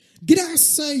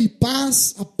Graça e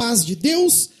paz, a paz de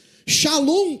Deus.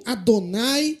 Shalom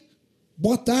Adonai.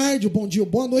 Boa tarde, bom dia,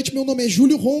 boa noite. Meu nome é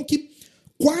Júlio Ronque.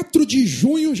 4 de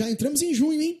junho, já entramos em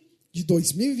junho, hein? De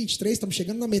 2023, estamos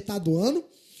chegando na metade do ano.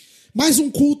 Mais um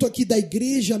culto aqui da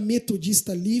Igreja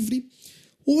Metodista Livre.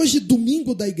 Hoje,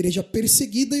 domingo da Igreja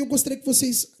Perseguida, e eu gostaria que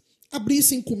vocês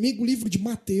abrissem comigo o livro de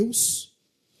Mateus.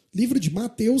 Livro de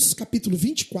Mateus, capítulo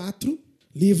 24.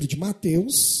 Livro de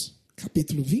Mateus,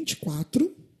 capítulo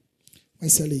 24. Vai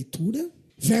ser a leitura.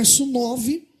 Verso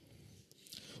 9.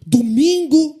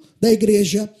 Domingo da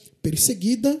Igreja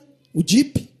Perseguida, o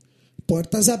DIP.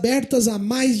 Portas abertas há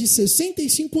mais de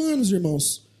 65 anos,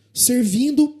 irmãos.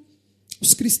 Servindo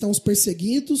os cristãos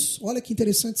perseguidos. Olha que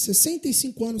interessante,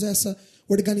 65 anos essa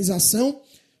organização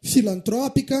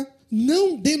filantrópica,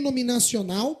 não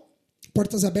denominacional.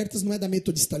 Portas Abertas não é da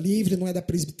Metodista Livre, não é da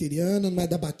Presbiteriana, não é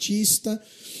da Batista.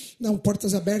 Não,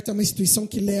 Portas Abertas é uma instituição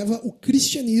que leva o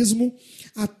cristianismo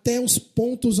até os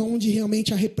pontos onde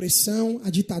realmente a repressão, a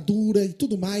ditadura e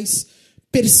tudo mais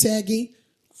perseguem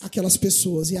aquelas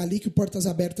pessoas. E é ali que o Portas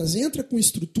Abertas entra com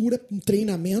estrutura, com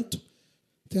treinamento.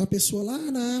 Tem uma pessoa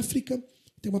lá na África,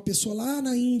 tem uma pessoa lá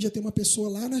na Índia, tem uma pessoa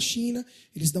lá na China.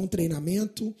 Eles dão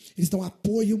treinamento, eles dão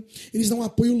apoio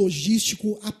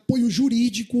logístico, apoio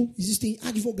jurídico. Existem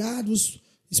advogados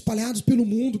espalhados pelo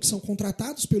mundo que são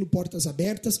contratados pelo Portas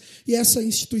Abertas. E essa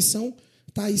instituição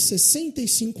está aí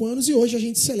 65 anos e hoje a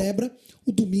gente celebra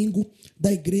o Domingo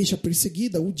da Igreja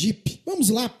Perseguida, o DIP. Vamos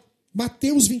lá,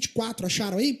 Mateus 24,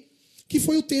 acharam aí? Que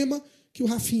foi o tema que o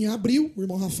Rafinha abriu, o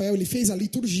irmão Rafael, ele fez a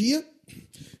liturgia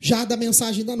já da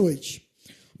mensagem da noite.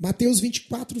 Mateus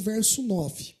 24, verso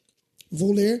 9.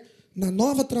 Vou ler na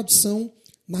nova tradução,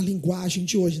 na linguagem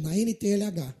de hoje, na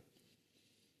NTLH.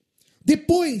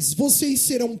 Depois vocês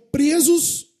serão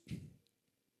presos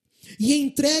e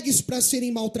entregues para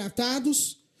serem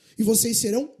maltratados, e vocês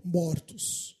serão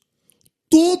mortos.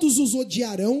 Todos os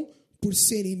odiarão por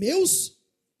serem meus.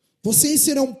 Vocês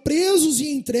serão presos e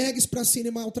entregues para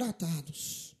serem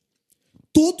maltratados.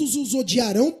 Todos os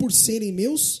odiarão por serem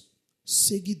meus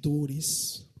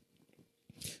seguidores.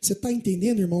 Você está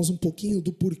entendendo, irmãos, um pouquinho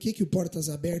do porquê que o Portas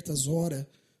Abertas ora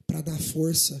para dar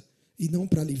força e não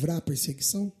para livrar a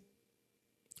perseguição?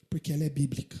 Porque ela é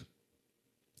bíblica.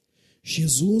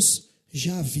 Jesus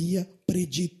já havia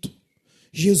predito.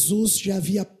 Jesus já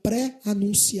havia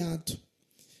pré-anunciado.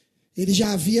 Ele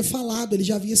já havia falado, ele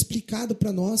já havia explicado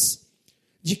para nós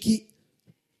de que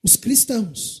os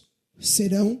cristãos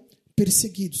serão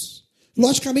perseguidos.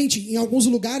 Logicamente, em alguns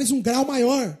lugares, um grau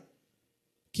maior.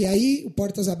 Que aí o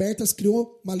Portas Abertas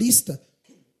criou uma lista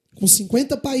com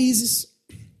 50 países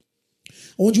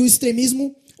onde o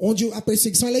extremismo, onde a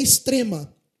perseguição ela é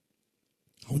extrema.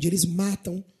 Onde eles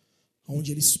matam,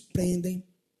 onde eles prendem.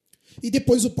 E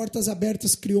depois o Portas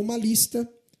Abertas criou uma lista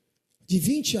de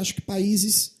 20, acho que,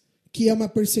 países que é uma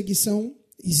perseguição.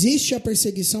 Existe a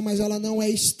perseguição, mas ela não é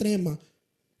extrema.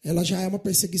 Ela já é uma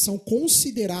perseguição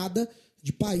considerada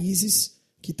de países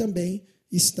que também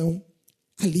estão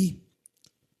ali,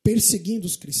 perseguindo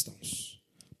os cristãos.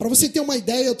 Para você ter uma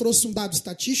ideia, eu trouxe um dado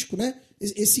estatístico, né?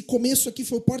 Esse começo aqui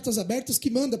foi o Portas Abertas que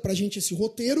manda para a gente esse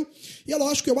roteiro. E é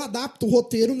lógico que eu adapto o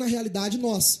roteiro na realidade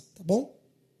nossa, tá bom?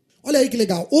 Olha aí que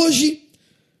legal. Hoje,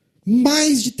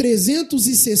 mais de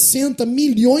 360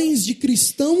 milhões de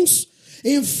cristãos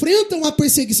enfrentam a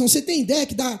perseguição. Você tem ideia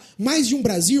que dá mais de um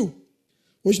Brasil?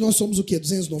 Hoje nós somos o quê?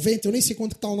 290? Eu nem sei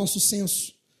quanto está o nosso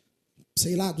censo.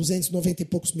 Sei lá, 290 e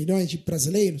poucos milhões de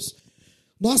brasileiros.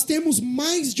 Nós temos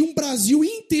mais de um Brasil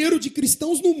inteiro de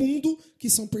cristãos no mundo que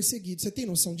são perseguidos. Você tem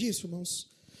noção disso,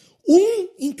 irmãos? 1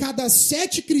 em cada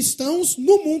 7 cristãos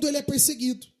no mundo ele é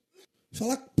perseguido.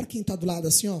 Fala para quem está do lado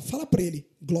assim, ó, fala para ele,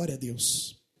 glória a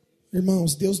Deus.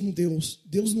 Irmãos, Deus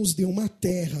nos deu uma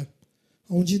terra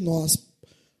onde nós,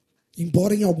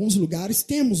 embora em alguns lugares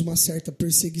temos uma certa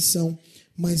perseguição,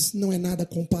 mas não é nada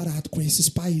comparado com esses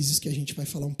países que a gente vai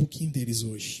falar um pouquinho deles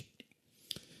hoje.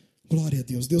 Glória a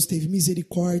Deus. Deus teve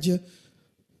misericórdia,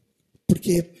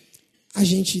 porque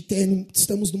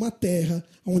estamos numa terra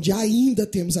onde ainda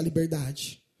temos a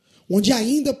liberdade, onde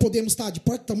ainda podemos estar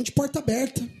estamos de porta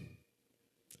aberta.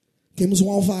 Temos um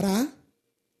alvará,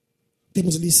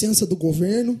 temos licença do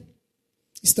governo,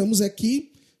 estamos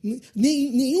aqui.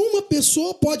 Nenhuma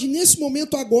pessoa pode, nesse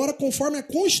momento agora, conforme a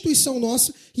Constituição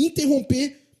nossa,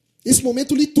 interromper esse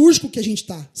momento litúrgico que a gente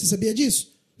está. Você sabia disso?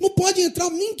 Não pode entrar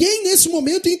ninguém nesse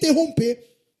momento e interromper.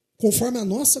 Conforme a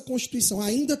nossa Constituição.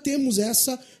 Ainda temos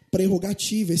essa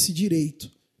prerrogativa, esse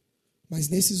direito. Mas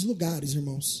nesses lugares,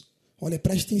 irmãos, olha,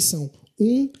 preste atenção.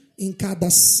 1 em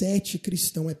cada 7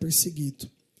 cristãos é perseguido.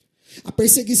 A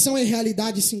perseguição é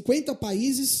realidade em 50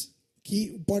 países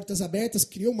que o Portas Abertas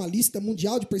criou uma lista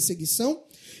mundial de perseguição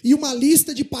e uma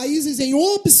lista de países em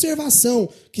observação,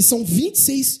 que são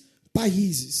 26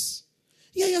 países.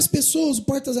 E aí as pessoas, o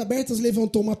Portas Abertas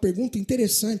levantou uma pergunta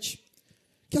interessante,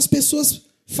 que as pessoas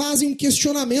fazem um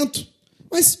questionamento.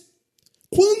 Mas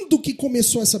quando que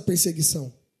começou essa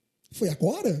perseguição? Foi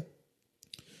agora?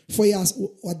 Foi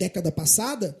a década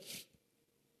passada?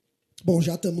 Bom,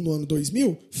 já estamos no ano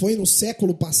 2000. Foi no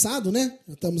século passado, né?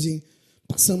 Já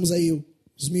passamos aí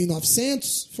os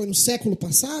 1900. Foi no século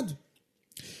passado.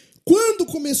 Quando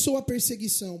começou a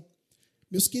perseguição?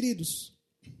 Meus queridos,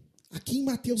 aqui em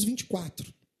Mateus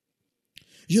 24.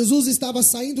 Jesus estava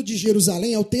saindo de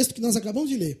Jerusalém, é o texto que nós acabamos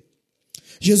de ler.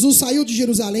 Jesus saiu de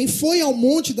Jerusalém, foi ao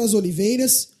Monte das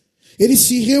Oliveiras, ele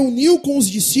se reuniu com os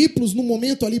discípulos, num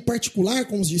momento ali particular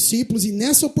com os discípulos, e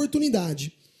nessa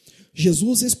oportunidade,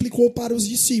 Jesus explicou para os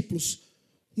discípulos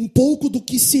um pouco do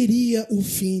que seria o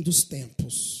fim dos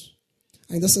tempos.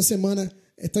 Ainda essa semana,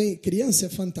 criança é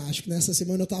fantástico, né? Essa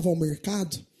semana eu estava ao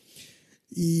mercado,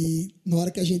 e na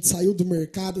hora que a gente saiu do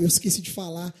mercado, eu esqueci de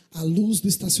falar, a luz do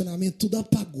estacionamento tudo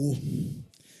apagou.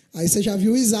 Aí você já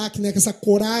viu o Isaac, né, com essa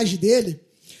coragem dele.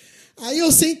 Aí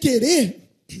eu, sem querer,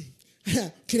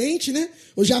 crente, né,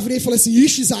 eu já virei e falei assim,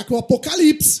 ixi, Isaac, o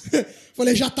apocalipse.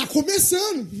 Falei, já está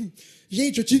começando.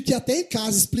 Gente, eu tive que ir até em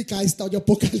casa explicar esse tal de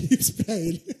apocalipse para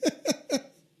ele.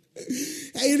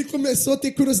 Aí ele começou a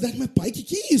ter curiosidade, mas pai, o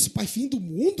que é isso? Pai, fim do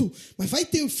mundo? Mas vai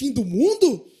ter o fim do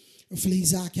mundo? Eu falei,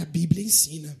 Isaac, a Bíblia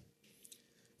ensina.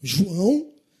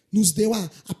 João nos deu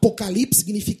apocalipse,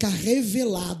 significa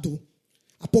revelado.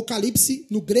 Apocalipse,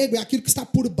 no grego, é aquilo que está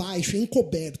por baixo, é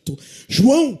encoberto.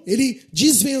 João, ele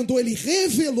desvendou, ele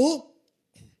revelou.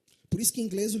 Por isso que em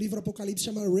inglês o livro Apocalipse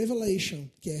chama Revelation,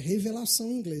 que é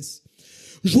revelação em inglês.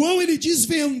 João, ele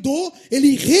desvendou,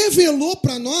 ele revelou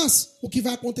para nós o que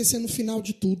vai acontecer no final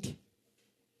de tudo.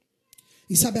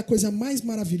 E sabe a coisa mais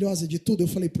maravilhosa de tudo? Eu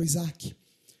falei para o Isaac.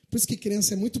 Por isso que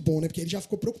criança é muito bom, né? Porque ele já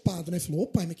ficou preocupado, né? Falou, ô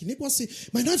pai, mas que negócio é esse?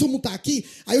 Mas nós vamos estar aqui?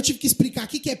 Aí eu tive que explicar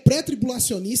aqui que é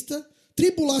pré-tribulacionista,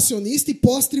 tribulacionista e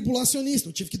pós-tribulacionista.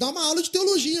 Eu tive que dar uma aula de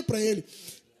teologia para ele.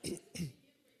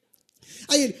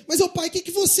 Aí ele, mas ô pai, o que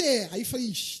você é? Aí eu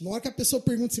falei, na hora que a pessoa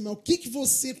pergunta assim, mas o que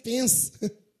você pensa?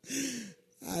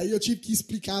 Aí eu tive que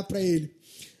explicar para ele.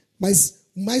 Mas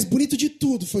o mais bonito de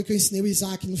tudo foi que eu ensinei o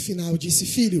Isaac no final. Eu disse,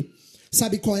 filho,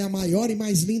 sabe qual é a maior e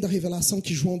mais linda revelação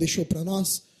que João deixou para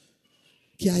nós?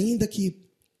 Que ainda que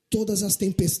todas as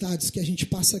tempestades que a gente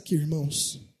passa aqui,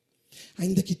 irmãos,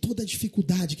 ainda que toda a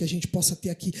dificuldade que a gente possa ter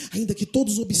aqui, ainda que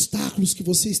todos os obstáculos que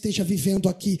você esteja vivendo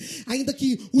aqui, ainda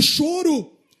que o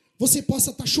choro, você possa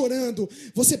estar chorando,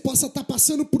 você possa estar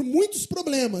passando por muitos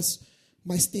problemas,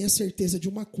 mas tenha certeza de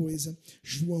uma coisa,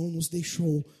 João nos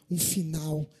deixou um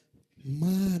final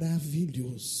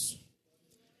maravilhoso.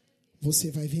 Você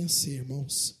vai vencer,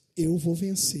 irmãos. Eu vou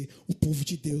vencer, o povo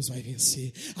de Deus vai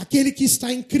vencer. Aquele que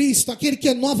está em Cristo, aquele que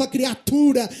é nova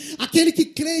criatura, aquele que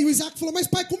crê. O Isaac falou, mas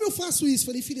pai, como eu faço isso? Eu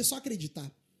falei, filho, é só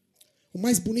acreditar. O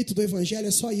mais bonito do evangelho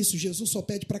é só isso. Jesus só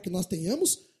pede para que nós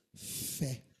tenhamos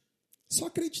fé. Só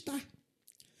acreditar.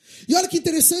 E olha que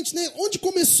interessante, né? Onde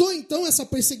começou então essa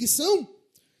perseguição?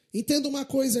 Entenda uma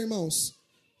coisa, irmãos.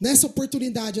 Nessa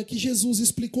oportunidade aqui, Jesus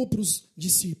explicou para os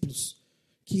discípulos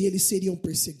que eles seriam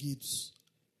perseguidos.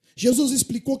 Jesus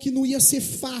explicou que não ia ser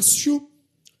fácil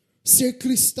ser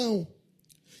cristão,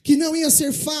 que não ia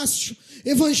ser fácil.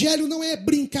 Evangelho não é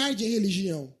brincar de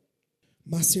religião,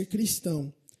 mas ser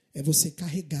cristão é você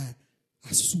carregar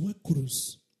a sua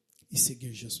cruz e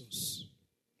seguir Jesus.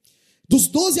 Dos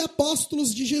 12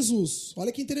 apóstolos de Jesus,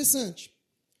 olha que interessante,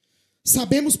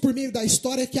 sabemos por meio da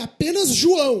história que apenas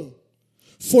João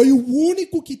foi o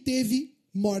único que teve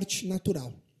morte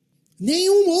natural.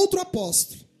 Nenhum outro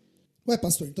apóstolo. Ué,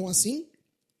 pastor, então assim,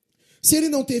 se ele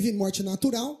não teve morte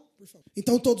natural,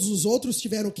 então todos os outros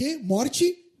tiveram o quê?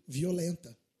 Morte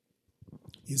violenta.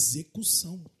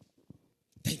 Execução.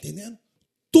 Está entendendo?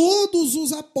 Todos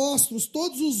os apóstolos,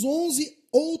 todos os 11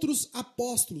 outros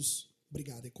apóstolos.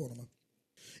 Obrigado, Economa.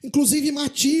 Inclusive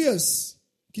Matias,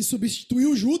 que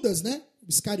substituiu Judas, né?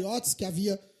 Iscariotes, que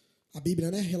havia, a Bíblia,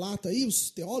 né, relata aí,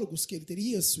 os teólogos, que ele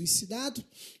teria suicidado.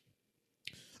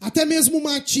 Até mesmo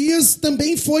Matias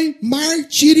também foi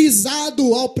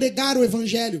martirizado ao pregar o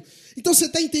evangelho. Então você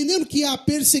está entendendo que a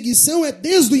perseguição é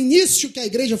desde o início que a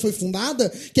igreja foi fundada,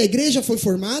 que a igreja foi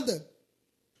formada?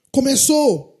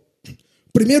 Começou,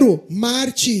 o primeiro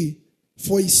mártir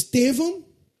foi Estevão,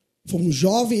 foi um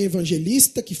jovem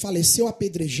evangelista que faleceu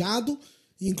apedrejado,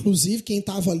 inclusive quem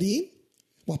estava ali,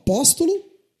 o apóstolo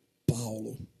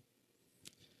Paulo.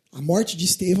 A morte de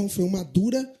Estevão foi uma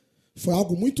dura Foi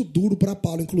algo muito duro para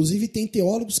Paulo. Inclusive, tem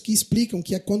teólogos que explicam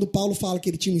que é quando Paulo fala que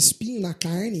ele tinha um espinho na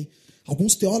carne,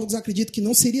 alguns teólogos acreditam que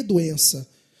não seria doença,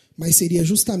 mas seria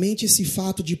justamente esse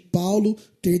fato de Paulo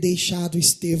ter deixado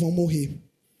Estevão morrer.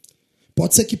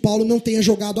 Pode ser que Paulo não tenha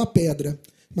jogado a pedra,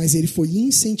 mas ele foi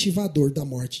incentivador da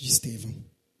morte de Estevão.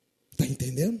 Está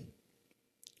entendendo?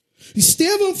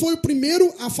 Estevão foi o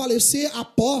primeiro a falecer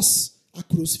após a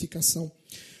crucificação.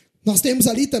 Nós temos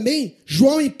ali também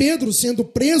João e Pedro sendo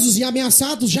presos e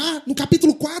ameaçados já no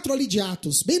capítulo 4 ali de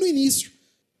Atos, bem no início.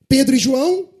 Pedro e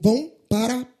João vão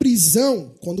para a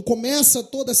prisão, quando começa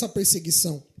toda essa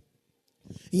perseguição.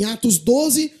 Em Atos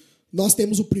 12, nós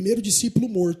temos o primeiro discípulo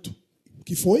morto,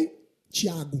 que foi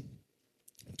Tiago,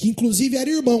 que inclusive era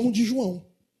irmão de João.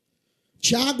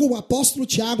 Tiago, o apóstolo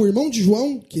Tiago, irmão de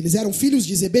João, que eles eram filhos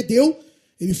de Zebedeu,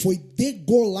 ele foi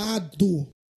degolado.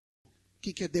 O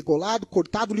que é degolado?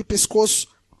 Cortado-lhe o pescoço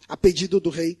a pedido do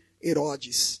rei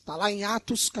Herodes. Está lá em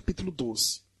Atos capítulo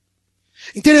 12.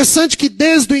 Interessante que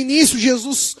desde o início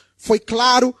Jesus foi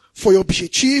claro, foi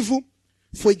objetivo,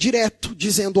 foi direto,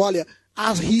 dizendo, olha,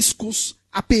 há riscos,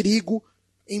 há perigo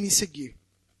em me seguir.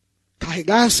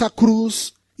 Carregar essa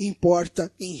cruz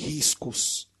importa em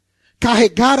riscos.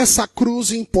 Carregar essa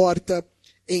cruz importa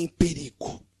em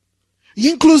perigo. E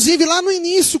inclusive lá no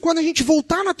início, quando a gente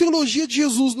voltar na teologia de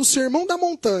Jesus, no Sermão da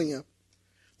Montanha,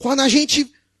 quando a gente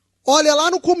olha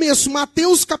lá no começo,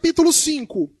 Mateus capítulo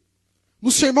 5, no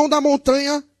Sermão da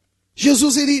Montanha,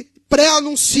 Jesus ele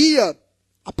pré-anuncia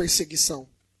a perseguição.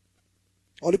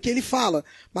 Olha o que ele fala.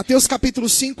 Mateus capítulo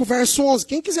 5, verso 11.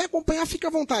 Quem quiser acompanhar, fica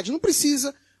à vontade. Não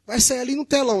precisa, vai sair ali no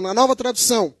telão, na nova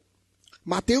tradução.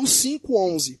 Mateus 5,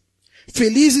 11.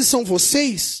 Felizes são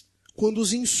vocês quando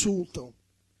os insultam.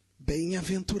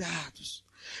 Bem-aventurados.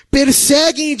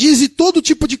 Perseguem e dizem todo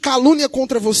tipo de calúnia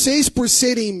contra vocês por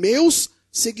serem meus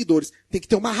seguidores. Tem que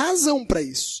ter uma razão para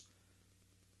isso.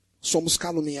 Somos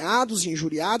caluniados e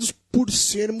injuriados por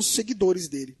sermos seguidores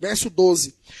dele. Verso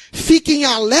 12. Fiquem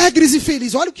alegres e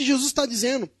felizes. Olha o que Jesus está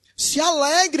dizendo. Se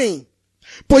alegrem,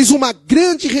 pois uma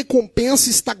grande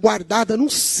recompensa está guardada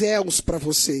nos céus para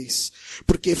vocês.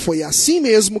 Porque foi assim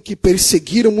mesmo que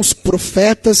perseguiram os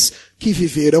profetas que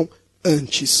viveram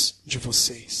antes de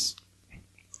vocês.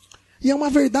 E é uma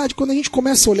verdade, quando a gente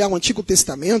começa a olhar o Antigo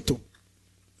Testamento,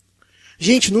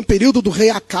 gente, no período do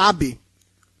rei Acabe,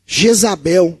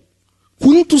 Jezabel,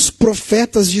 quantos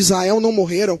profetas de Israel não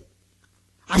morreram?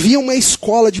 Havia uma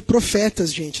escola de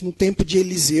profetas, gente, no tempo de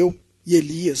Eliseu e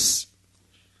Elias.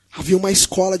 Havia uma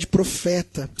escola de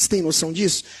profeta. Você tem noção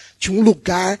disso? Tinha um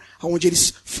lugar onde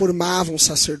eles formavam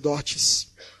sacerdotes.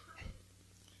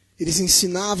 Eles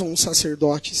ensinavam os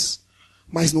sacerdotes.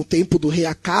 Mas no tempo do rei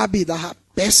Acabe e da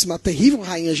péssima, terrível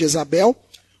rainha Jezabel,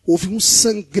 houve um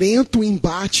sangrento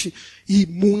embate e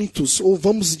muitos, ou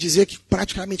vamos dizer que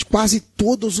praticamente quase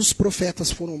todos os profetas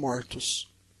foram mortos.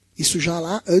 Isso já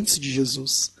lá antes de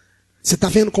Jesus. Você está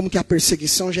vendo como que a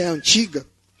perseguição já é antiga?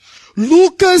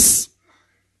 Lucas,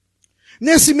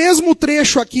 nesse mesmo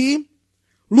trecho aqui,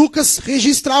 Lucas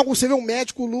registra algo. Você vê o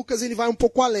médico, Lucas, ele vai um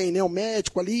pouco além, né? O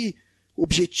médico ali,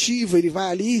 objetivo, ele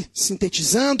vai ali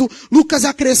sintetizando. Lucas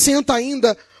acrescenta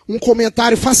ainda um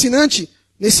comentário fascinante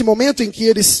nesse momento em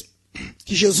que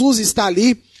Jesus está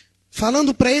ali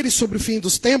falando para eles sobre o fim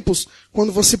dos tempos.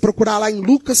 Quando você procurar lá em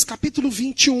Lucas capítulo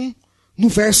 21, no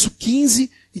verso 15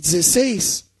 e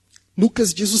 16,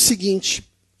 Lucas diz o seguinte,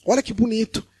 olha que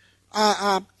bonito,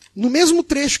 no mesmo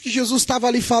trecho que Jesus estava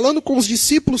ali falando com os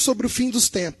discípulos sobre o fim dos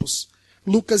tempos,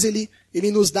 Lucas ele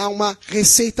nos dá uma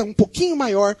receita um pouquinho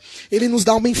maior, ele nos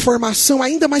dá uma informação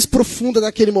ainda mais profunda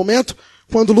daquele momento,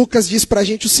 quando Lucas diz para a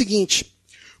gente o seguinte,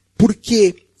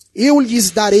 porque eu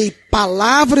lhes darei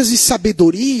palavras e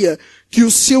sabedoria que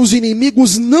os seus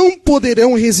inimigos não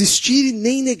poderão resistir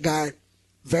nem negar.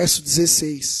 Verso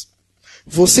 16.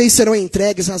 Vocês serão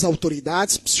entregues às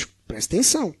autoridades, presta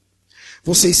atenção,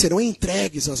 vocês serão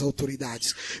entregues às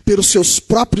autoridades pelos seus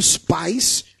próprios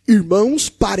pais, irmãos,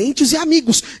 parentes e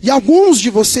amigos, e alguns de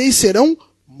vocês serão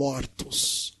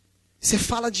mortos. Você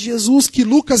fala de Jesus que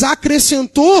Lucas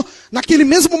acrescentou naquele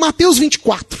mesmo Mateus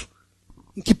 24,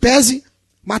 em que pese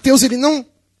Mateus ele não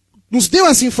nos deu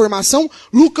essa informação,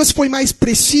 Lucas foi mais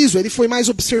preciso, ele foi mais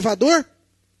observador.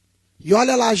 E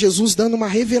olha lá, Jesus dando uma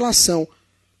revelação.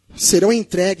 Serão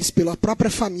entregues pela própria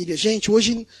família. Gente,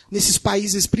 hoje nesses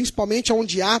países, principalmente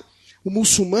onde há o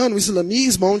muçulmano, o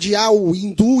islamismo, onde há o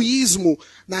hinduísmo,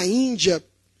 na Índia,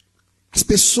 as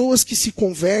pessoas que se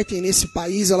convertem nesse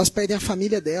país, elas perdem a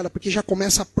família dela, porque já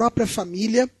começa a própria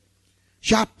família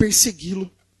já a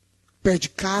persegui-lo. Perde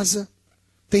casa.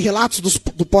 Tem relatos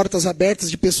do Portas Abertas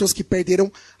de pessoas que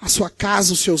perderam a sua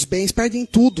casa, os seus bens, perdem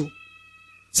tudo.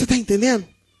 Você está entendendo?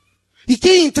 E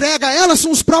quem entrega ela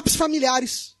são os próprios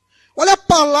familiares. Olha a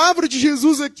palavra de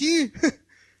Jesus aqui.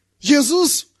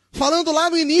 Jesus falando lá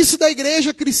no início da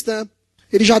igreja cristã.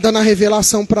 Ele já dando a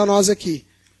revelação para nós aqui.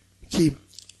 Que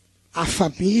a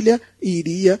família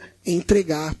iria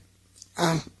entregar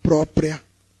a própria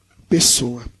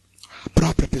pessoa. A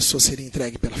própria pessoa seria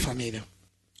entregue pela família.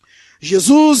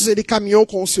 Jesus, ele caminhou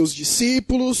com os seus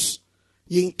discípulos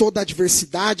e em toda a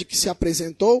adversidade que se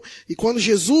apresentou. E quando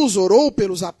Jesus orou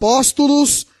pelos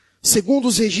apóstolos, segundo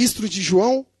os registros de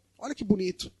João, olha que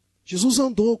bonito. Jesus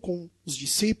andou com os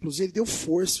discípulos e ele deu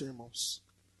força, irmãos.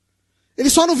 Ele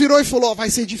só não virou e falou, vai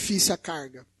ser difícil a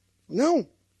carga. Não.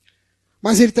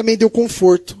 Mas ele também deu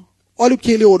conforto. Olha o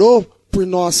que ele orou por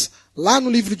nós, lá no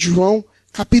livro de João,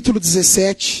 capítulo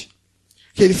 17,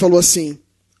 que ele falou assim,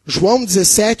 João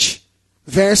 17,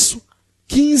 verso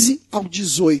 15 ao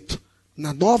 18,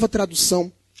 na nova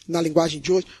tradução, na linguagem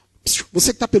de hoje.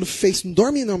 Você que está pelo Face, não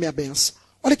dorme não, minha benção.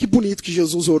 Olha que bonito que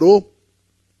Jesus orou,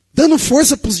 dando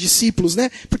força para os discípulos, né?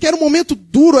 Porque era um momento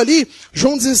duro ali.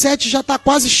 João 17 já está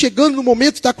quase chegando no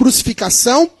momento da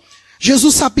crucificação.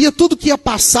 Jesus sabia tudo que ia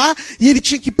passar e ele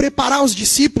tinha que preparar os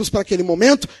discípulos para aquele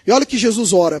momento. E olha que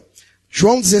Jesus ora.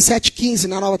 João 17:15,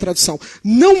 na nova tradução.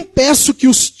 Não peço que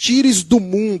os tires do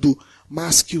mundo,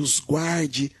 mas que os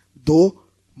guarde do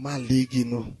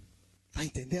maligno. Está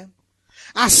entendendo?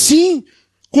 Assim,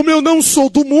 como eu não sou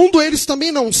do mundo, eles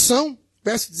também não são.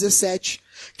 Verso 17.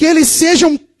 Que eles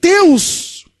sejam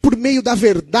teus por meio da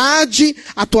verdade,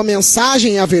 a tua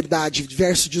mensagem é a verdade.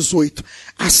 Verso 18.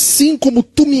 Assim como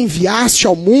tu me enviaste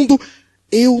ao mundo,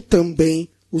 eu também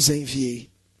os enviei.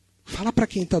 Fala para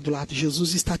quem está do lado,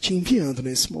 Jesus está te enviando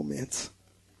nesse momento.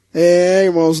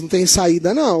 Irmãos, não tem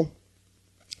saída não.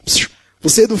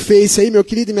 Você do Face aí, meu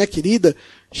querido e minha querida,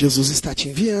 Jesus está te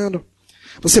enviando.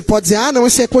 Você pode dizer, não,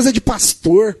 isso é coisa de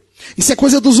pastor. Isso é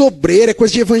coisa dos obreiros, é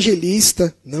coisa de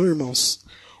evangelista. Não, irmãos.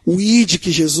 O ID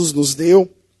que Jesus nos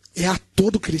deu é a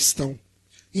todo cristão.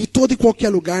 Em todo e qualquer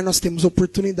lugar nós temos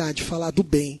oportunidade de falar do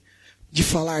bem. De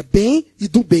falar bem e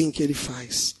do bem que ele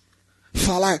faz.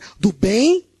 Falar do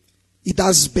bem e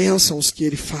das bênçãos que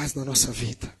ele faz na nossa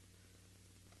vida.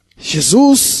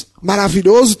 Jesus,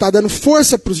 maravilhoso, está dando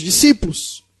força para os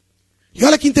discípulos. E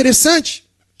olha que interessante.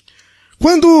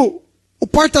 Quando o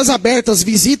Portas Abertas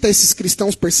visita esses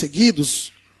cristãos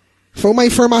perseguidos, foi uma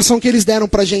informação que eles deram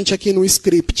para a gente aqui no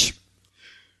script.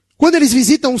 Quando eles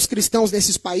visitam os cristãos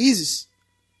nesses países,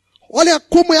 olha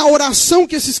como é a oração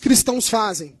que esses cristãos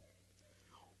fazem.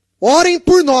 Orem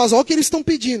por nós, olha o que eles estão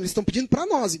pedindo. Eles estão pedindo para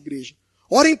nós, igreja.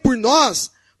 Orem por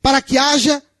nós, para que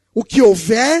haja o que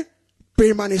houver,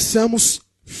 permaneçamos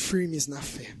firmes na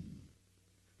fé.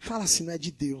 Fala assim, não é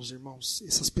de Deus, irmãos.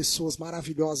 Essas pessoas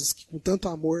maravilhosas, que com tanto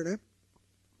amor, né?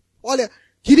 Olha,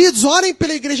 queridos, orem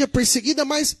pela igreja perseguida,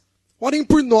 mas orem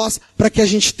por nós, para que a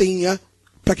gente tenha,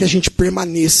 para que a gente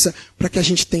permaneça, para que a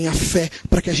gente tenha fé,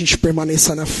 para que a gente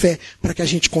permaneça na fé, para que a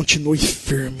gente continue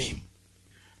firme.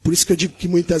 Por isso que eu digo que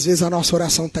muitas vezes a nossa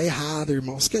oração está errada,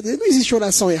 irmãos. Quer dizer, não existe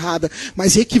oração errada,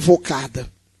 mas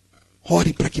equivocada.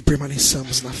 Orem para que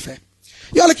permaneçamos na fé.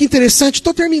 E olha que interessante,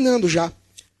 estou terminando já.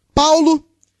 Paulo,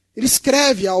 ele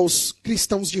escreve aos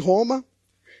cristãos de Roma,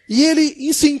 e ele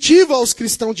incentiva os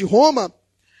cristãos de Roma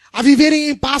a viverem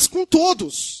em paz com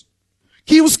todos.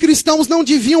 Que os cristãos não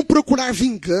deviam procurar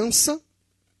vingança,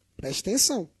 preste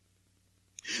atenção.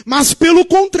 Mas pelo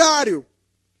contrário,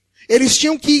 eles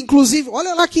tinham que, inclusive,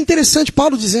 olha lá que interessante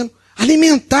Paulo dizendo,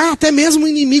 alimentar até mesmo o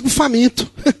inimigo faminto.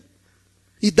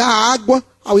 E dar água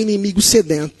ao inimigo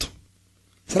sedento.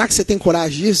 Será que você tem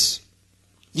coragem disso?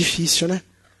 Difícil, né?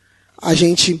 A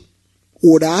gente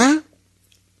orar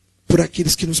por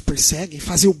aqueles que nos perseguem,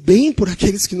 fazer o bem por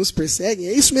aqueles que nos perseguem.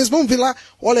 É isso mesmo, vamos ver lá.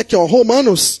 Olha aqui, ó,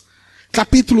 Romanos,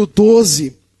 capítulo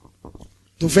 12,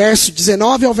 do verso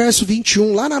 19 ao verso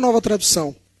 21, lá na nova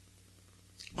tradução.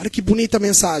 Olha que bonita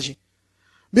mensagem.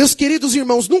 Meus queridos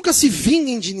irmãos, nunca se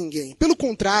vinguem de ninguém. Pelo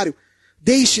contrário,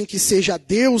 deixem que seja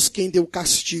Deus quem dê o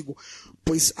castigo.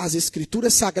 Pois as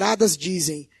escrituras sagradas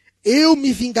dizem, eu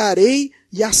me vingarei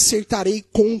e acertarei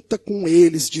conta com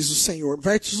eles, diz o Senhor.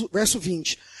 Verso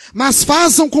 20. Mas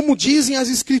façam como dizem as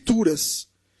escrituras.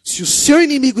 Se o seu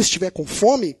inimigo estiver com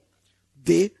fome,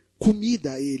 dê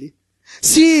comida a ele.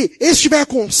 Se estiver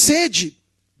com sede,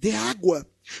 dê água.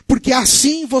 Porque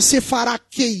assim você fará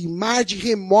queimar de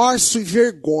remorso e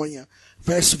vergonha.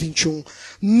 Verso 21.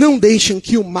 Não deixem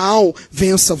que o mal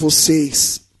vença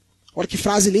vocês. Olha que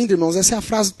frase linda, irmãos. Essa é a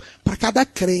frase para cada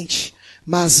crente.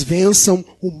 Mas vençam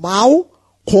o mal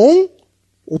com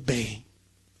o bem.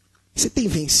 Você tem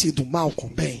vencido o mal com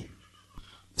o bem?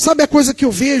 Sabe a coisa que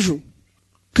eu vejo?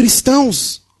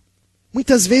 Cristãos,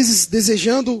 muitas vezes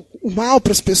desejando o mal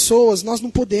para as pessoas, nós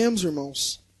não podemos,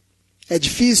 irmãos. É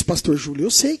difícil, pastor Júlio?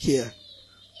 Eu sei que é.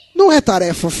 Não é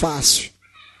tarefa fácil.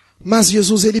 Mas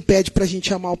Jesus, ele pede para a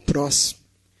gente amar o próximo.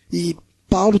 E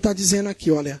Paulo está dizendo aqui,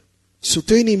 olha, se o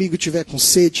teu inimigo tiver com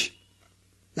sede,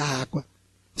 dá água.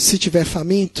 Se tiver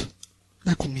faminto,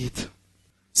 dá comida.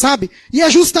 Sabe? E é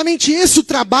justamente esse o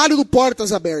trabalho do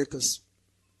Portas Abertas.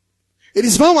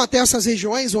 Eles vão até essas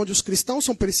regiões onde os cristãos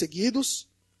são perseguidos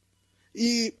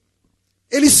e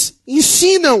eles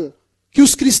ensinam que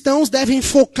os cristãos devem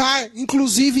focar,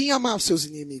 inclusive, em amar os seus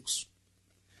inimigos.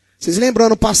 Vocês lembram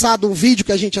ano passado um vídeo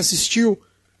que a gente assistiu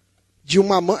de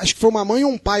uma mãe, acho que foi uma mãe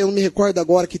ou um pai, eu não me recordo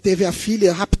agora, que teve a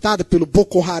filha raptada pelo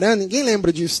Boko Haram? Ninguém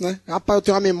lembra disso, né? Rapaz, eu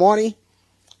tenho uma memória, hein?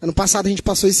 Ano passado a gente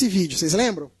passou esse vídeo, vocês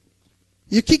lembram?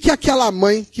 E o que aquela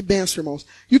mãe, que benção, irmãos.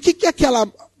 E o que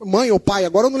aquela mãe ou pai,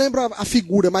 agora eu não lembro a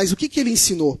figura, mas o que ele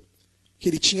ensinou? Que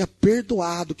ele tinha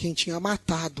perdoado quem tinha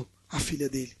matado a filha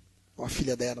dele. Ou a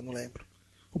filha dela, não lembro.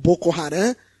 O Boko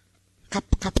Haram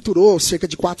capturou cerca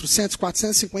de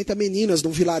 450 meninas de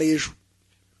um vilarejo.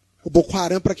 O Boko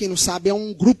Haram, para quem não sabe, é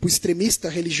um grupo extremista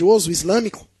religioso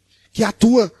islâmico que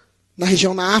atua na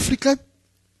região na África.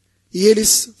 E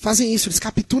eles fazem isso, eles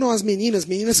capturam as meninas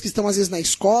que estão às vezes na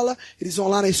escola, eles vão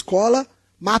lá na escola,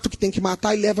 matam o que tem que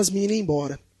matar e levam as meninas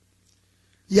embora.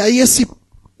 E aí esse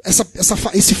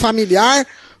familiar,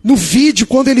 no vídeo,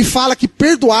 quando ele fala que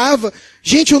perdoava,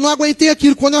 gente, eu não aguentei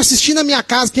aquilo. Quando eu assisti na minha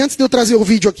casa, que antes de eu trazer o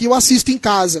vídeo aqui, eu assisto em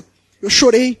casa. Eu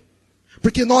chorei,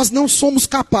 porque nós não somos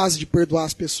capazes de perdoar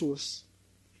as pessoas.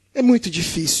 É muito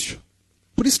difícil.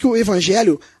 Por isso que o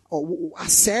Evangelho, a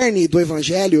cerne do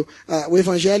Evangelho, o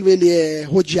Evangelho ele é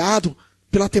rodeado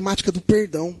pela temática do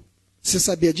perdão. Você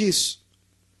sabia disso?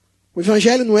 O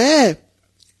Evangelho não é,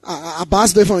 a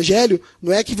base do Evangelho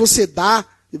não é que você dá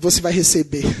e você vai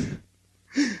receber.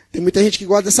 Tem muita gente que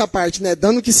gosta dessa parte, né?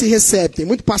 Dando que se recebe. Tem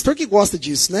muito pastor que gosta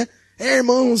disso, né?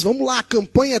 Irmãos, vamos lá, a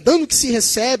campanha dando que se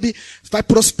recebe, vai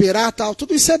prosperar, tal.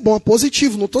 Tudo isso é bom, é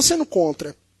positivo, não estou sendo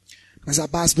contra. Mas a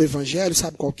base do Evangelho,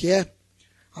 sabe qual que é?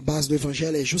 A base do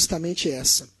Evangelho é justamente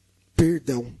essa.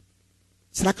 Perdão.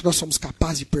 Será que nós somos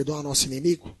capazes de perdoar o nosso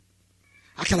inimigo?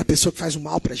 Aquela pessoa que faz o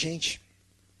mal pra gente?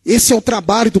 Esse é o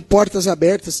trabalho do Portas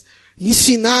Abertas.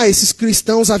 Ensinar esses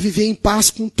cristãos a viver em paz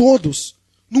com todos.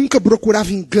 Nunca procurar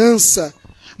vingança.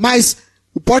 Mas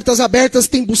o Portas Abertas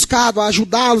tem buscado a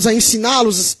ajudá-los, a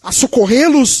ensiná-los, a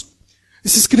socorrê-los.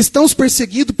 Esses cristãos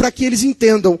perseguidos para que eles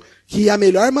entendam que a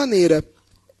melhor maneira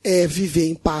é viver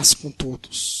em paz com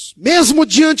todos. Mesmo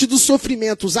diante dos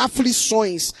sofrimentos,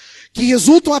 aflições que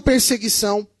resultam da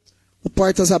perseguição, o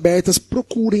Portas Abertas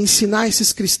procura ensinar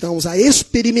esses cristãos a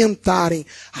experimentarem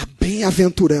a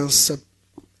bem-aventurança.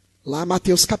 Lá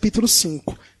Mateus capítulo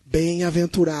 5,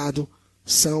 bem-aventurado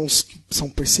são os que são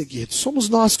perseguidos. Somos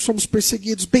nós que somos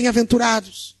perseguidos,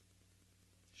 bem-aventurados.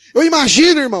 Eu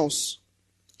imagino, irmãos,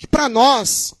 que para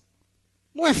nós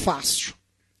não é fácil.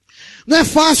 Não é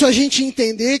fácil a gente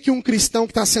entender que um cristão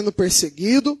que está sendo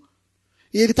perseguido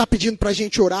e ele está pedindo para a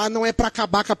gente orar, não é para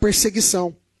acabar com a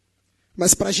perseguição,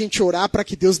 mas para a gente orar para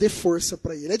que Deus dê força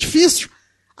para ele. É difícil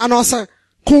a nossa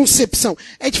concepção.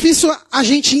 É difícil a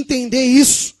gente entender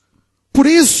isso. Por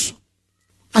isso,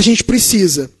 a gente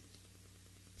precisa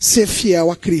ser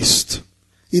fiel a Cristo.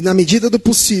 E na medida do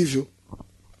possível,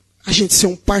 a gente ser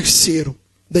um parceiro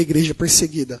da igreja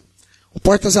perseguida. O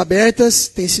Portas Abertas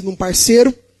tem sido um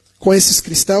parceiro com esses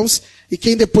cristãos, e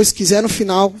quem depois quiser no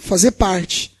final fazer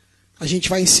parte, a gente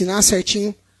vai ensinar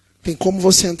certinho, tem como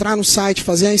você entrar no site,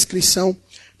 fazer a inscrição,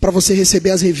 para você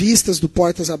receber as revistas do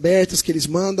Portas Abertas que eles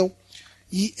mandam,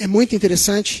 e é muito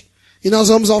interessante, e nós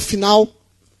vamos ao final,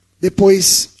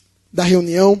 depois da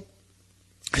reunião,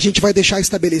 a gente vai deixar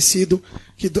estabelecido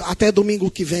que até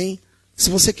domingo que vem, se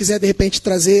você quiser de repente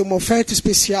trazer uma oferta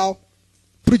especial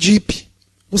para o DIP,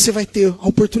 você vai ter a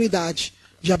oportunidade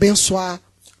de abençoar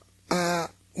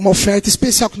uma oferta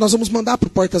especial que nós vamos mandar para o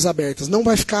Portas Abertas. Não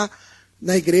vai ficar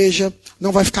na igreja,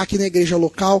 não vai ficar aqui na igreja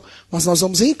local, mas nós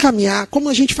vamos encaminhar, como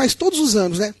a gente faz todos os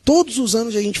anos, né? Todos os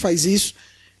anos a gente faz isso.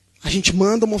 A gente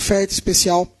manda uma oferta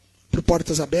especial para o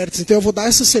Portas Abertas. Então eu vou dar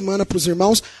essa semana para os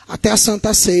irmãos até a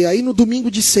Santa Ceia. Aí no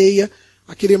domingo de ceia,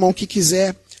 aquele irmão que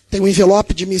quiser, tem um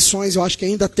envelope de missões, eu acho que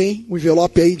ainda tem um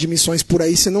envelope aí de missões por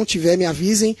aí. Se não tiver, me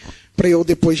avisem, para eu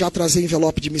depois já trazer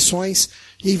envelope de missões.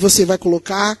 E aí você vai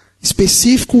colocar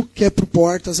específico que é para o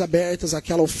Portas Abertas,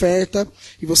 aquela oferta,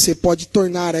 e você pode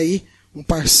tornar aí um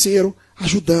parceiro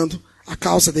ajudando a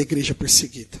causa da igreja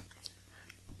perseguida.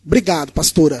 Obrigado,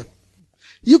 pastora.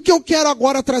 E o que eu quero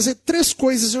agora trazer 3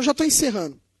 coisas, eu já estou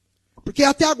encerrando. Porque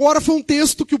até agora foi um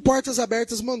texto que o Portas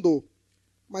Abertas mandou.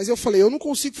 Mas eu falei, eu não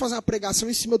consigo fazer uma pregação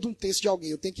em cima de um texto de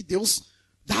alguém, eu tenho que Deus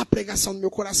da pregação no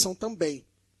meu coração também.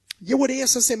 E eu orei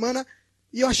essa semana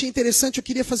e eu achei interessante, eu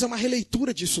queria fazer uma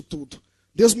releitura disso tudo.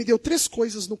 Deus me deu 3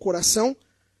 coisas no coração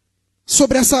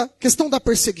sobre essa questão da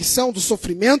perseguição, do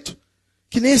sofrimento,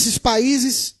 que nesses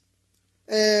países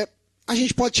a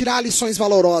gente pode tirar lições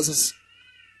valorosas.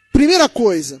 Primeira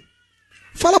coisa,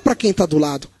 fala para quem está do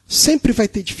lado, sempre vai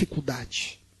ter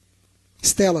dificuldade.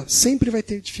 Estela, sempre vai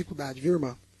ter dificuldade, viu,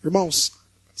 irmã? Irmãos,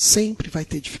 sempre vai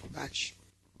ter dificuldade.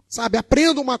 Sabe,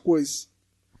 aprenda uma coisa.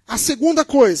 A segunda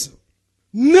coisa,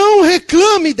 não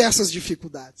reclame dessas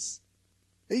dificuldades.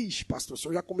 Ixi, pastor, o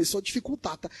senhor já começou a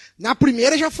dificultar, tá? Na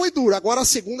primeira já foi duro, agora a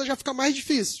segunda já fica mais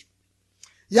difícil.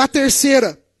 E a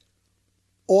terceira,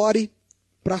 ore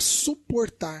para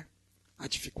suportar a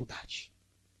dificuldade.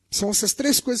 São essas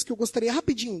 3 coisas que eu gostaria,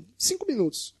 rapidinho, 5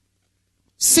 minutos.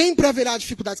 Sempre haverá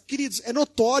dificuldades. Queridos, é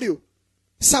notório,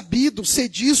 sabido, sei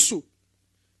disso,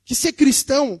 que ser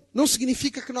cristão não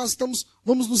significa que nós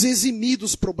vamos nos eximir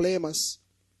dos problemas.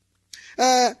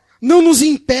 Não nos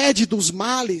impede dos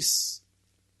males.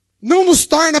 Não nos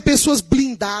torna pessoas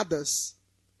blindadas.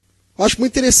 Eu acho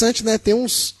muito interessante, né? Tem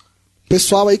uns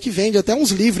pessoal aí que vende até uns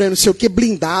livros, não sei o que,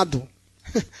 blindado.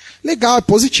 Legal, é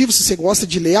positivo, se você gosta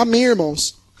de ler, amém,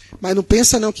 irmãos. Mas não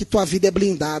pensa não que tua vida é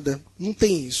blindada. Não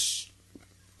tem isso.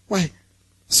 Ué,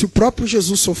 se o próprio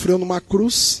Jesus sofreu numa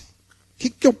cruz, o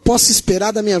que eu posso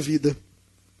esperar da minha vida?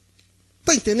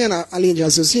 Está entendendo a linha de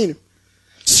raciocínio?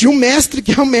 Se o mestre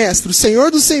que é o mestre, o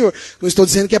Senhor do Senhor, não estou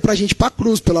dizendo que é para a gente ir para a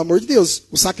cruz, pelo amor de Deus.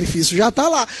 O sacrifício já está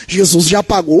lá. Jesus já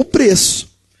pagou o preço.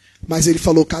 Mas ele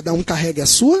falou, cada um carregue a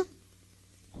sua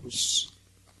cruz.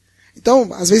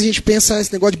 Então, às vezes a gente pensa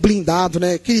esse negócio de blindado,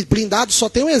 né? Que blindado só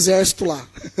tem um exército lá.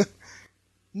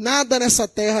 Nada nessa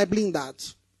terra é blindado.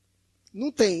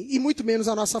 Não tem. E muito menos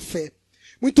a nossa fé.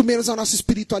 Muito menos a nossa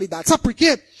espiritualidade. Sabe por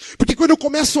quê? Porque quando eu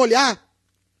começo a olhar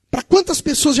para quantas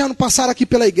pessoas já não passaram aqui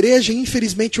pela igreja e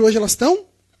infelizmente hoje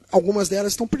algumas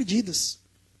delas estão perdidas.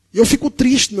 E eu fico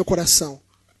triste no meu coração.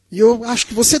 E eu acho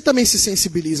que você também se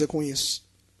sensibiliza com isso.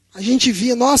 A gente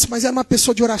via, nossa, mas era uma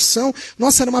pessoa de oração,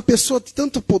 nossa, era uma pessoa de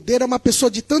tanto poder, era uma pessoa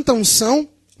de tanta unção,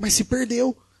 mas se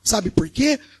perdeu. Sabe por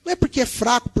quê? Não é porque é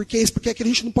fraco, porque é isso, porque é que a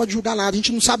gente não pode julgar nada, a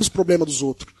gente não sabe os problemas dos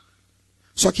outros.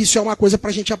 Só que isso é uma coisa para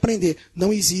a gente aprender.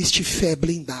 Não existe fé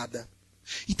blindada.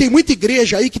 E tem muita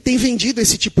igreja aí que tem vendido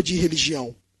esse tipo de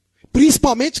religião.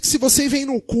 Principalmente que se você vem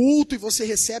num culto e você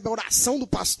recebe a oração do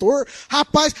pastor,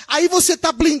 rapaz, aí você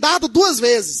está blindado 2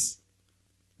 vezes.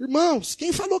 Irmãos,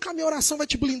 quem falou que a minha oração vai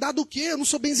te blindar do quê? Eu não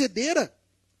sou benzedeira.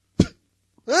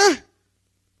 Hã?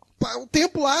 O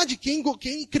tempo lá de quem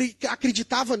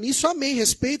acreditava nisso, amém.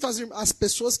 Respeito as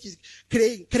pessoas que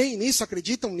creem nisso,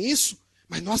 acreditam nisso.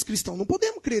 Mas nós cristãos não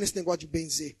podemos crer nesse negócio de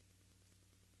benzer.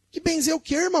 Que benzer o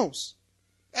quê, irmãos?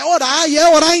 É orar, e é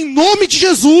orar em nome de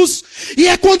Jesus. E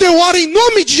é quando eu oro em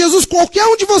nome de Jesus, qualquer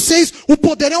um de vocês, o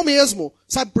poder é o mesmo.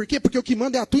 Sabe por quê? Porque o que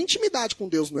manda é a tua intimidade com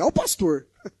Deus, não é o pastor.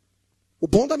 O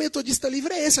bom da Metodista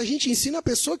Livre é esse. A gente ensina a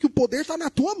pessoa que o poder está na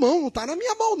tua mão, não está na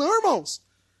minha mão não, irmãos.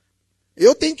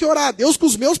 Eu tenho que orar a Deus com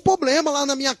os meus problemas lá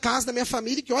na minha casa, na minha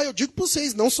família, que olha, eu digo para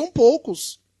vocês, não são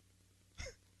poucos.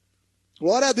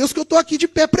 Glória a Deus que eu estou aqui de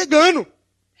pé pregando.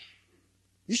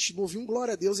 Ixi, não ouvi um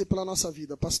glória a Deus aí pela nossa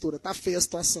vida, pastora. Tá feia a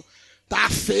situação. Tá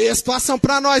feia a situação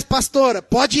para nós, pastora.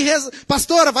 Pode rezar.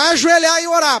 Pastora, vai ajoelhar e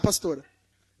orar, pastora.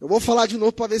 Eu vou falar de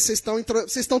novo para ver se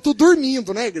vocês estão tudo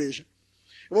dormindo, né, igreja?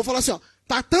 Eu vou falar assim, ó.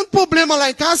 Tá tanto problema lá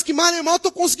em casa que, mal e mal, eu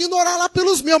tô conseguindo orar lá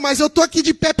pelos meus, mas eu tô aqui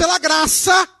de pé pela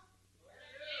graça.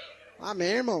 Amém,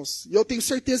 irmãos? E eu tenho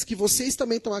certeza que vocês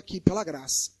também estão aqui pela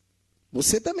graça.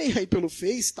 Você também aí pelo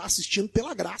Face está assistindo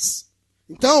pela graça.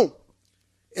 Então,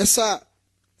 essa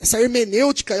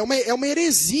hermenêutica é uma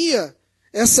heresia.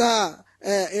 Essa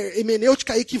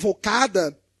hermenêutica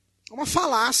equivocada é uma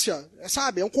falácia,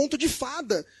 sabe? É um conto de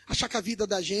fada. Achar que a vida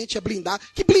da gente é blindada.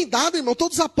 Que blindado, irmão?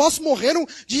 Todos os apóstolos morreram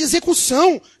de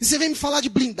execução. E você vem me falar de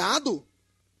blindado?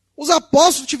 Os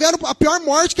apóstolos tiveram a pior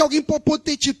morte que alguém pode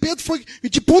ter tido. Pedro foi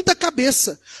de ponta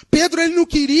cabeça. Pedro, ele não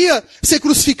queria ser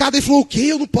crucificado. Ele falou, o quê?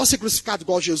 Eu não posso ser crucificado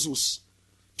igual Jesus.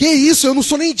 Que isso? Eu não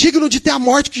sou nem digno de ter a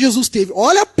morte que Jesus teve.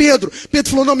 Olha Pedro.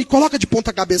 Pedro falou, não, me coloca de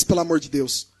ponta cabeça, pelo amor de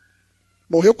Deus.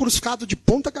 Morreu crucificado de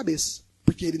ponta cabeça.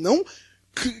 Porque ele não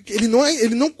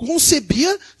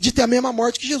concebia de ter a mesma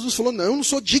morte que Jesus. Falou, não, eu não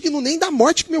sou digno nem da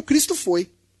morte que meu Cristo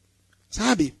foi.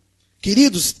 Sabe?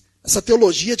 Queridos, essa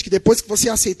teologia de que depois que você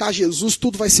aceitar Jesus,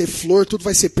 tudo vai ser flor, tudo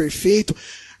vai ser perfeito.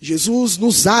 Jesus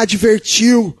nos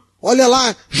advertiu. Olha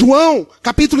lá, João,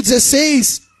 capítulo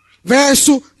 16,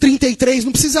 verso 33.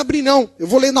 Não precisa abrir não. Eu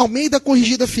vou ler na Almeida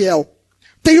Corrigida Fiel.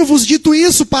 Tenho-vos dito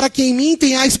isso para que em mim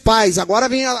tenhais paz. Agora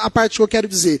vem a parte que eu quero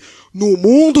dizer. No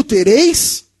mundo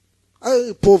tereis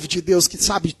Povo de Deus que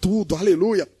sabe tudo,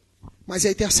 aleluia. Mas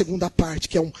aí tem a segunda parte,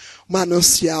 que é um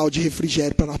manancial de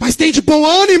refrigério para nós. Mas tem de bom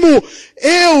ânimo,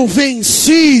 eu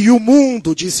venci o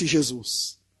mundo, disse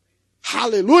Jesus.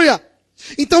 Aleluia.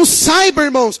 Então saiba,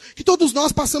 irmãos, que todos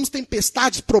nós passamos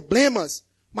tempestades, problemas,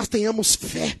 mas tenhamos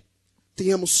fé,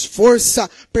 tenhamos força,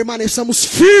 permaneçamos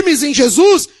firmes em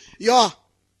Jesus. E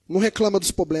não reclama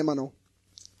dos problemas não.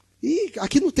 E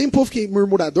aqui não tem povo que é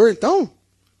murmurador, então?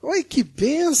 Oi, que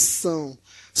bênção.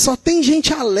 Só tem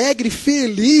gente alegre,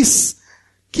 feliz.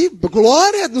 Que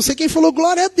glória, não sei quem falou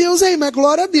glória a Deus aí, mas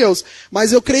glória a Deus.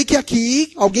 Mas eu creio que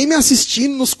aqui, alguém me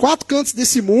assistindo nos 4 cantos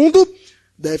desse mundo,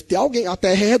 deve ter alguém. A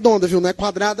terra é redonda, viu? Não é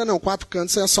quadrada não. 4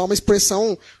 cantos é só uma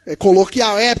expressão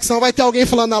coloquial. Porque senão vai ter alguém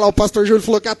falando, lá, o pastor Júlio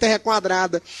falou que a terra é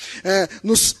quadrada.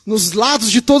 Nos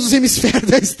lados de todos os hemisférios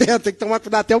da Terra, tem que tomar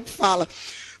cuidado até o que fala.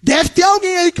 Deve ter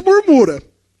alguém aí que murmura.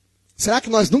 Será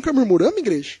que nós nunca murmuramos,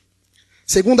 igreja?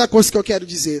 Segunda coisa que eu quero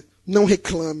dizer, não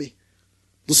reclame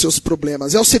dos seus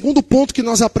problemas. É o segundo ponto que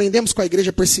nós aprendemos com a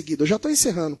igreja perseguida. Eu já estou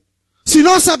encerrando. Se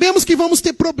nós sabemos que vamos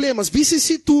ter problemas,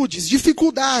 vicissitudes,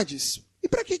 dificuldades, e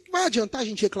para que vai adiantar a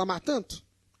gente reclamar tanto?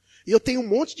 E eu tenho um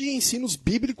monte de ensinos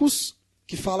bíblicos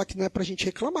que fala que não é para a gente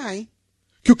reclamar, hein?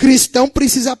 Que o cristão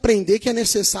precisa aprender que é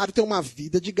necessário ter uma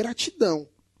vida de gratidão.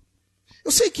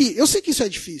 Eu sei que isso é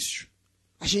difícil.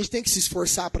 A gente tem que se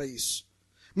esforçar para isso.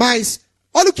 Mas,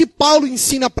 olha o que Paulo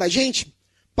ensina para a gente.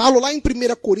 Paulo, lá em 1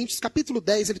 Coríntios, capítulo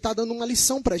 10, ele está dando uma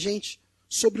lição para a gente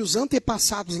sobre os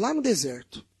antepassados lá no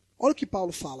deserto. Olha o que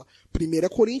Paulo fala. 1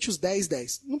 Coríntios 10,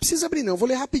 10. Não precisa abrir não, eu vou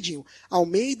ler rapidinho.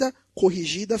 Almeida,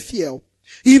 corrigida, fiel.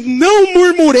 E não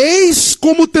murmureis,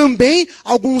 como também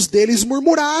alguns deles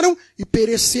murmuraram e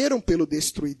pereceram pelo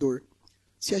destruidor.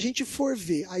 Se a gente for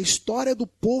ver a história do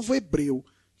povo hebreu,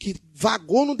 que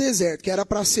vagou no deserto, que era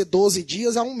para ser 12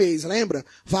 dias a 1 mês, lembra?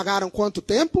 Vagaram quanto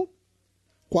tempo?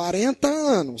 40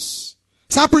 anos.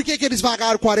 Sabe por que eles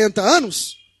vagaram 40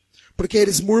 anos? Porque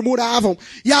eles murmuravam.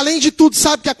 E além de tudo,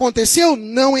 sabe o que aconteceu?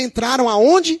 Não entraram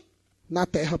aonde? Na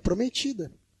terra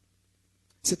prometida.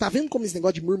 Você está vendo como esse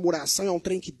negócio de murmuração é um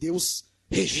trem que Deus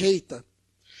rejeita?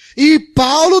 E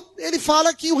Paulo, ele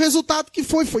fala que o resultado que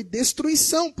foi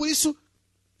destruição. Por isso,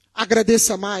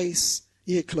 agradeça mais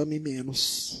e reclame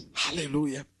menos.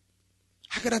 Aleluia.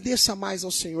 Agradeça mais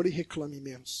ao Senhor e reclame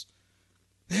menos.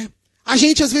 A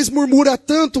gente às vezes murmura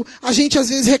tanto, a gente às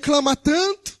vezes reclama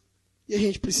tanto, e a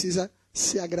gente precisa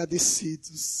ser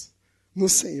agradecidos no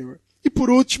Senhor. E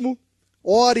por último,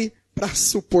 ore para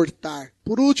suportar.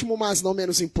 Por último, mas não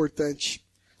menos importante,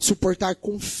 suportar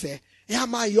com fé. É a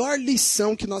maior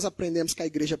lição que nós aprendemos com a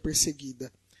igreja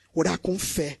perseguida. Orar com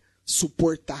fé,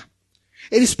 suportar.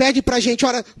 Eles pedem para a gente,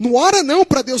 não ora não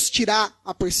para Deus tirar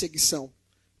a perseguição,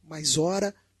 mas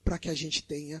ora para que a gente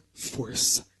tenha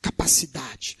força,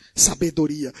 capacidade,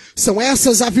 sabedoria. São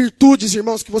essas as virtudes,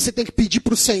 irmãos, que você tem que pedir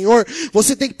para o Senhor.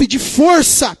 Você tem que pedir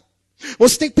força,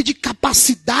 você tem que pedir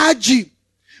capacidade,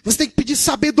 você tem que pedir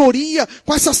sabedoria.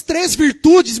 Com essas 3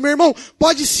 virtudes, meu irmão,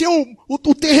 pode ser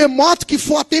o terremoto que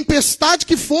for, a tempestade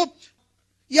que for.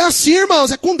 E assim, irmãos,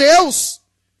 é com Deus.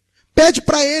 Pede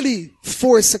para Ele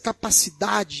força,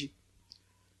 capacidade.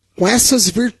 Com essas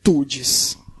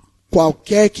virtudes,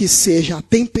 qualquer que seja a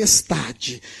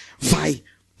tempestade, vai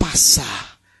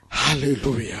passar.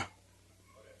 Aleluia.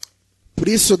 Por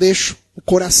isso eu deixo o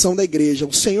coração da igreja.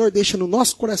 O Senhor deixa no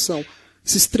nosso coração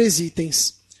esses 3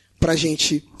 itens para a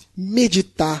gente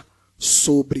meditar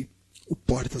sobre o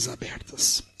Portas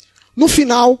Abertas. No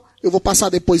final, eu vou passar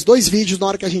depois 2 vídeos na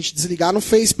hora que a gente desligar no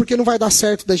Face, porque não vai dar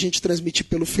certo da gente transmitir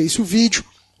pelo Face o vídeo,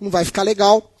 não vai ficar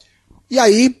legal. E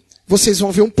aí, vocês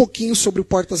vão ver um pouquinho sobre o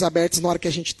Portas Abertas na hora que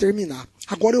a gente terminar.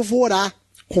 Agora eu vou orar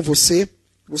com você,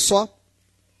 vou só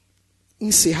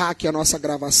encerrar aqui a nossa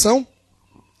gravação.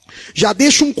 Já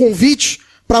deixo um convite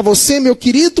para você, meu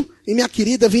querido e minha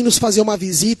querida, vir nos fazer uma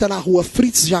visita na rua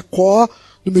Fritz Jacó,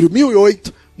 número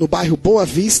 1008, no bairro Boa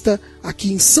Vista,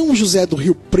 aqui em São José do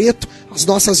Rio Preto. As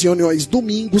nossas reuniões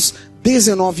domingos,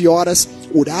 19 horas,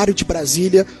 horário de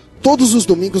Brasília. Todos os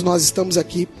domingos nós estamos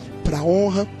aqui para a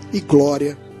honra e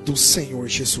glória do Senhor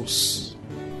Jesus.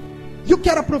 E eu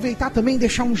quero aproveitar também e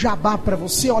deixar um jabá para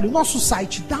você. Olha, o nosso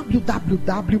site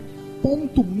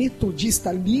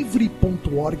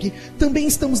www.metodistalivre.org. Também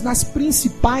estamos nas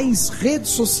principais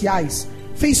redes sociais: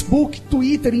 Facebook,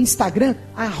 Twitter e Instagram,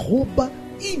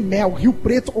 @Imel Rio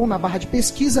Preto, ou na barra de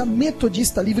pesquisa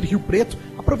Metodista Livre Rio Preto.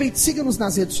 Aproveite, siga-nos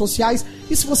nas redes sociais.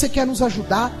 E se você quer nos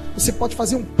ajudar, você pode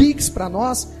fazer um Pix para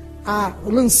nós,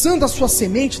 lançando a sua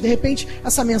semente. De repente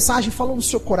essa mensagem falou no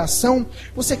seu coração,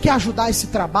 você quer ajudar esse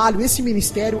trabalho, esse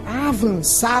ministério a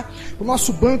avançar. O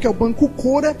nosso banco é o Banco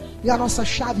Cora e a nossa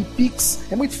chave Pix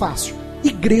é muito fácil: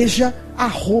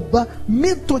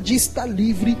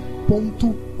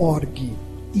 igreja@metodistalivre.org.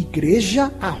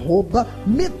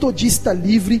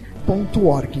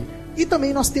 igreja@metodistalivre.org. E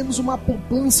também nós temos uma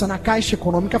poupança na Caixa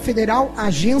Econômica Federal,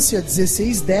 agência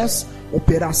 1610,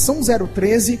 operação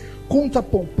 013, conta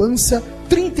poupança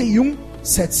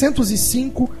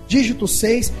 31.705, dígito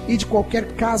 6, e de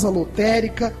qualquer casa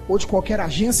lotérica ou de qualquer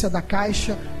agência da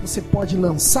Caixa, você pode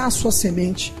lançar a sua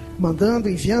semente,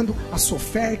 enviando a sua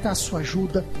oferta, a sua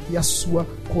ajuda e a sua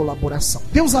colaboração.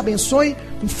 Deus abençoe,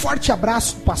 um forte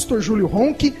abraço do pastor Júlio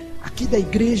Ronque, aqui da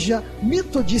Igreja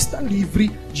Metodista Livre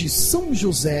de São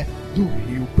José do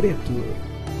Rio Preto.